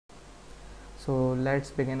So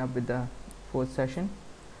let's begin up with the fourth session.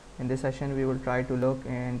 In this session we will try to look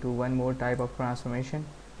into one more type of transformation.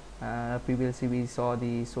 Previously we saw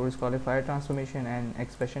the source qualifier transformation and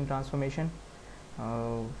expression transformation.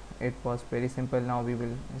 It was very simple. Now we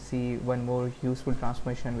will see one more useful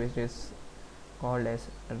transformation, which is called as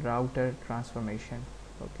router transformation.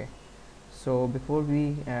 Okay, so before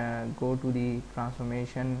we go to the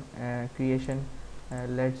transformation creation,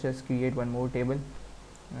 let's just create one more table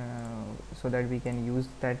so that we can use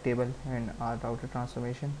that table in our router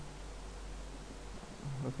transformation.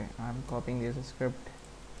 Okay, I'm copying this script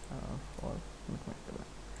for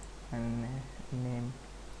and name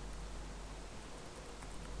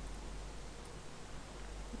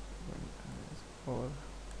for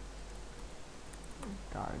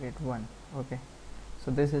target 1. Okay,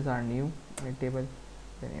 so this is our new table,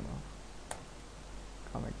 the name of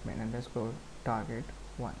commitment underscore target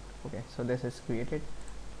 1. Okay, so this is created.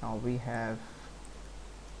 Now we have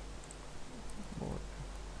both.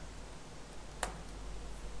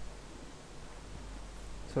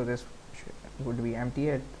 So this would be empty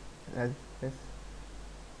as this.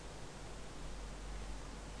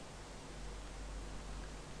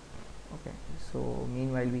 Okay, so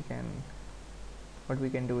meanwhile what we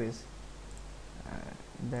can do is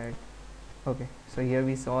that okay, so here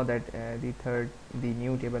we saw that the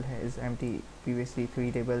new table is empty. Previously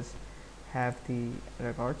 3 tables have the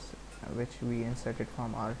records which we inserted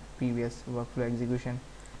from our previous workflow execution.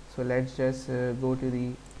 So let's just go to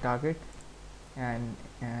the target and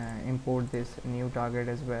import this new target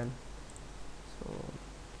as well. So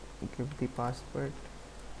give the password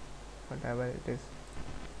whatever it is.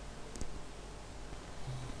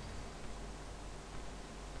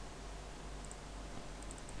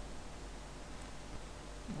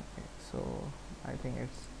 Okay, so I think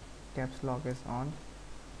its caps lock is on.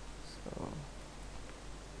 So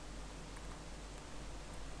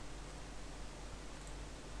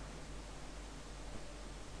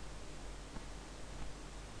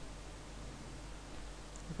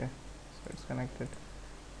okay, so it's connected.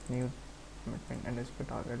 New commitment underscore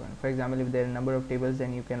target 1. For example, if there are a number of tables,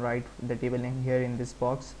 then you can write the table name here in this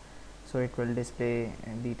box, so it will display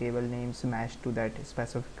the table names matched to that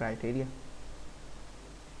specific criteria.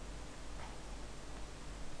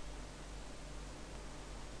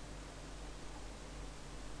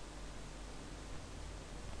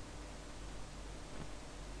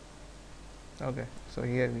 Okay, so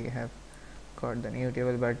here we have got the new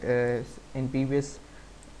table, but in previous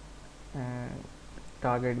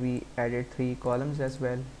target we added 3 columns as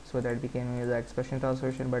well, so that we can use the expression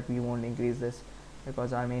transformation, but we won't increase this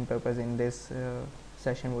because our main purpose in this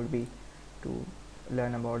session would be to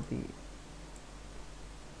learn about the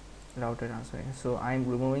router transformation. So I'm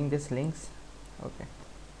removing this links. Okay,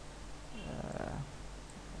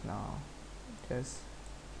 now just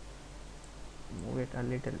move it a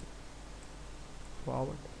little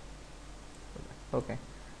forward. Okay,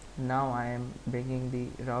 now I am bringing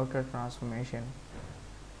the router transformation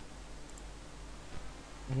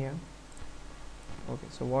here. Okay,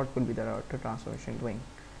 so what could be the router transformation doing?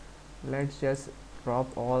 Let's just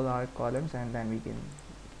drop all our columns and then we can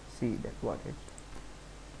see that what it.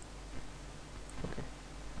 Okay,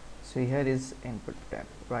 so here is input tab,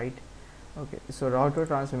 right? Okay, so router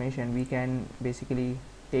transformation, we can basically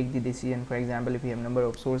take the decision. For example, if we have number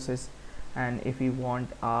of sources and if we want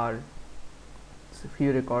our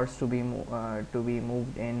few records to be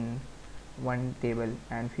moved in one table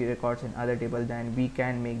and few records in other table, then we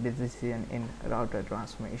can make this decision in router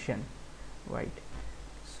transformation, right?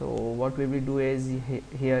 So what we will do is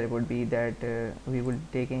here would be that we will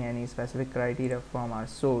taking any specific criteria from our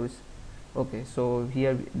source. Okay, so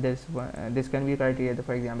here this can be criteria.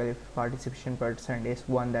 For example, if participation percent is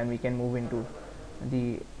 1, then we can move into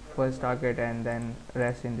the first target and then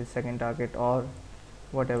rest in the second target, or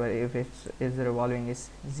whatever, if it's is revolving is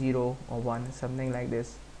 0 or 1, something like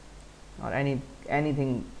this, or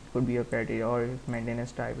anything could be a criteria, or if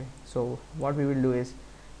maintenance type. So what we will do is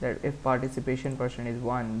that if participation percent is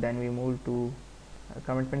 1, then we move to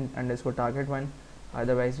commitment underscore target 1,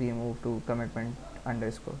 otherwise we move to commitment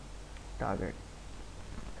underscore target.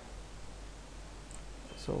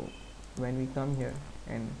 So when we come here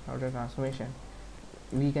in router transformation,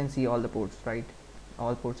 we can see all the ports, right?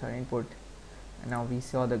 All ports are input. And now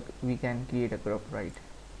we can create a group, right?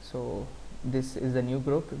 So this is the new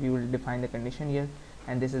group. We will define the condition here,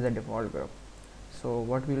 and this is the default group. So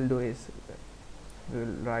what we will do is we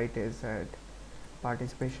will write is that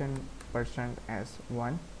participation percent as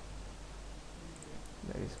 1,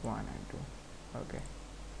 that is 1 and 2. Okay,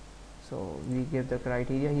 so we give the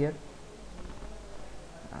criteria here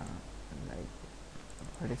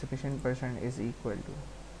like participation percent is equal to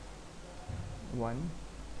 1.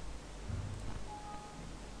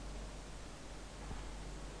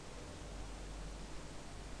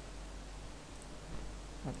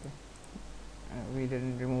 Okay, we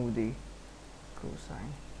didn't remove the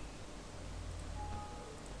cosine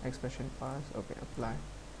expression pass. Okay, apply.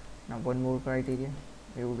 Now one more criteria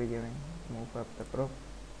we will be giving, move up the prop,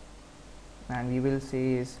 and we will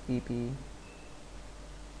say is pp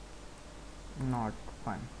not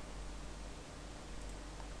 1.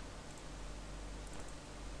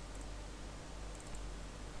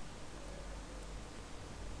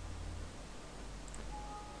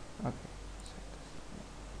 Okay,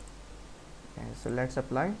 so let's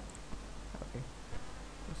apply. Okay,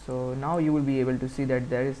 so now you will be able to see that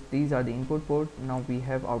these are the input port. Now we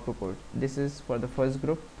have output port. This is for the first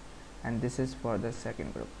group and this is for the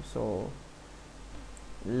second group. So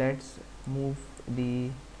let's move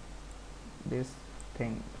this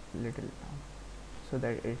thing little down so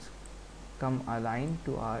that it's come aligned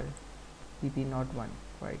to our pp not 1,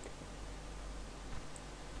 right?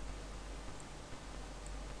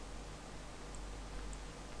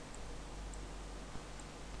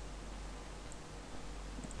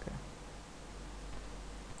 Okay,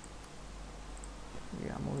 we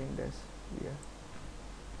are moving this here.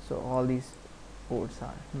 So all these ports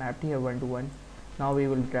are mapped here 1 to 1. Now we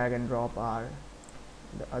will drag and drop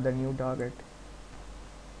the other new target.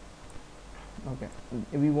 Okay,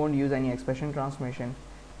 we won't use any expression transformation,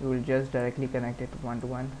 we will just directly connect it 1 to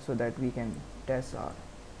 1 so that we can test our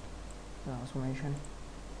transformation.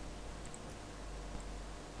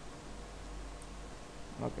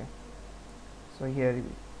 Okay, so here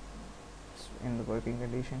it's in the working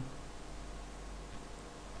condition.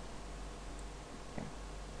 Okay,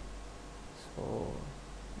 so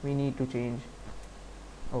we need to change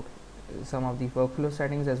some of the workflow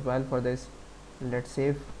settings as well for this. Let's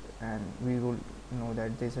save and we will know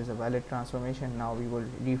that this is a valid transformation. Now we will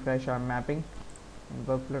refresh our mapping in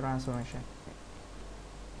workflow transformation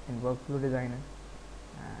in workflow designer,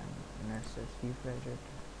 and let's just refresh it.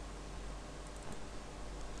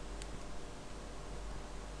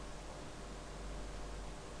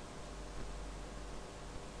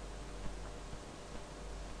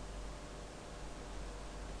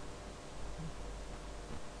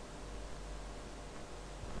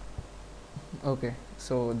 Okay,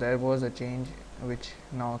 so there was a change which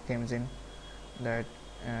now comes in, that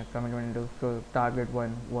commitment to target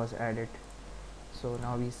 1 was added. So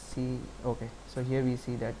now we see, okay, so here we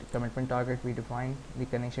see that commitment target, we defined the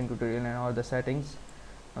connection tutorial and all the settings.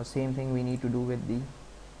 Now same thing we need to do with the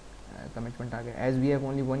commitment target. As we have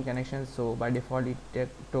only one connection, so by default it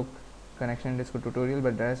took connection underscore tutorial,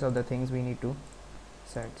 but the rest of the things we need to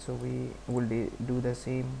set, so we will do the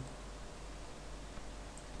same.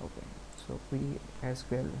 Okay, so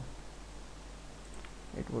PSQL,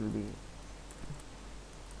 it will be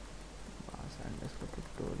pass underscore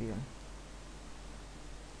tutorial,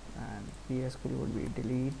 and PSQL would be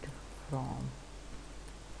delete from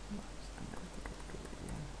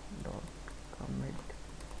dot commit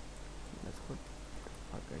underscore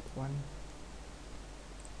target 1.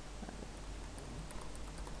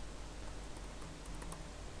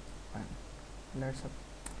 And let's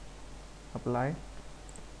apply.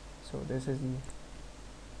 So this is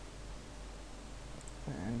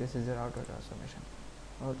the router transformation.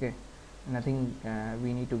 Okay, nothing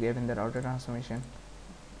we need to give in the router transformation.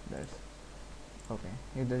 That's okay.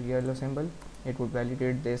 If the yellow symbol, it would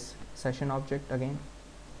validate this session object again,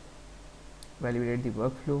 validate the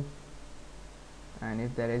workflow, and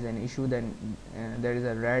if there is an issue, then there is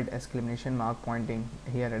a red exclamation mark pointing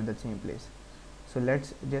here at the same place. So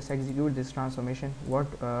let's just execute this transformation. What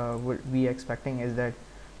we expecting is that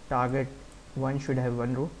target 1 should have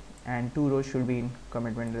 1 row and 2 rows should be in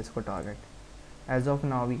commitment underscore target. As of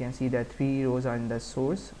now we can see that 3 rows are in the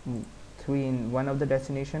source, 3 in one of the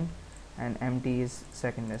destination, and empty is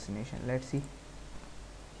second destination. Let's see.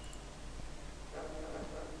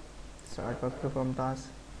 Start workflow from task.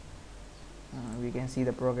 We can see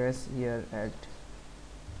the progress here at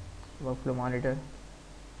workflow monitor.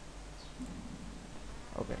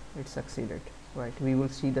 Okay, it succeeded, right? We will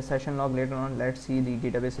see the session log later on. Let's see the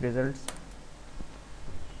database results.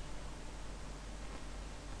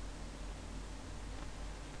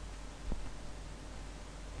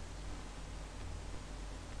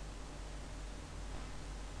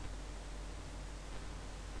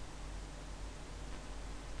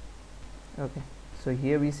 Okay, so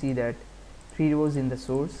here we see that 3 rows in the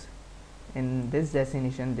source. In this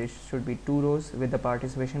destination there should be 2 rows with the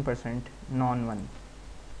participation percent non 1,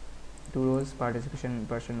 2 rows participation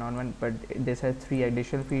percent non 1, but this has 3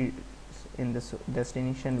 additional in this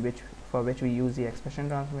destination for which we use the expression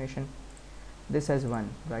transformation. This has one,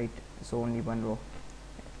 right? So only one row,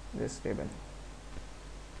 this table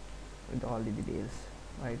with all the details,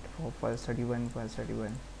 right? For first 31,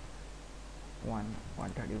 131,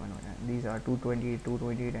 these are 228,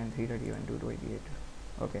 228 and 331, 228.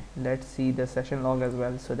 Okay, let's see the session log as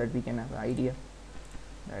well, so that we can have an idea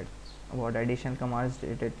that what addition commands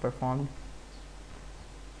it performed.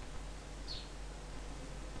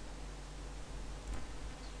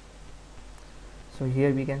 So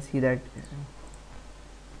here we can see that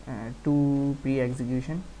two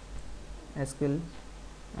pre-execution SQL,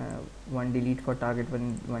 one delete for target,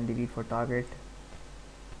 one delete for target,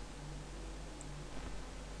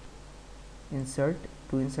 insert,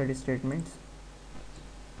 two insert statements,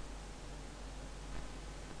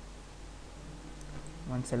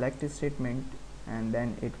 one select statement, and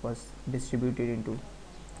then it was distributed into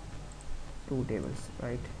two tables,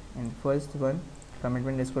 right? In first one,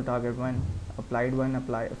 commitment is for target 1, applied 1,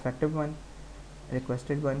 apply effective 1,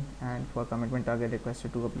 requested 1, and for commitment target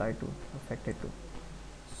requested 2, applied 2, affected 2.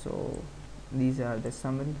 So these are the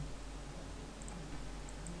summary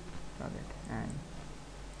target, and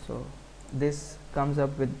so this comes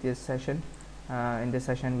up with this session. In this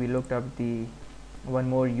session we looked up the one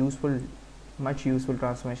more much useful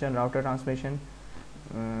transformation, router transformation,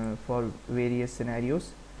 for various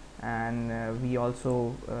scenarios, and we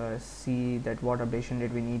also see that what updation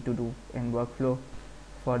did we need to do in workflow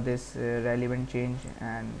for this relevant change,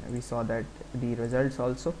 and we saw that the results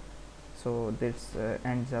also. So this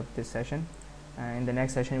ends up this session. In the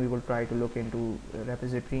next session we will try to look into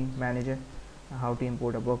repository manager, how to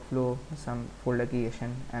import a workflow, some folder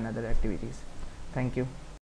creation and other activities. Thank you.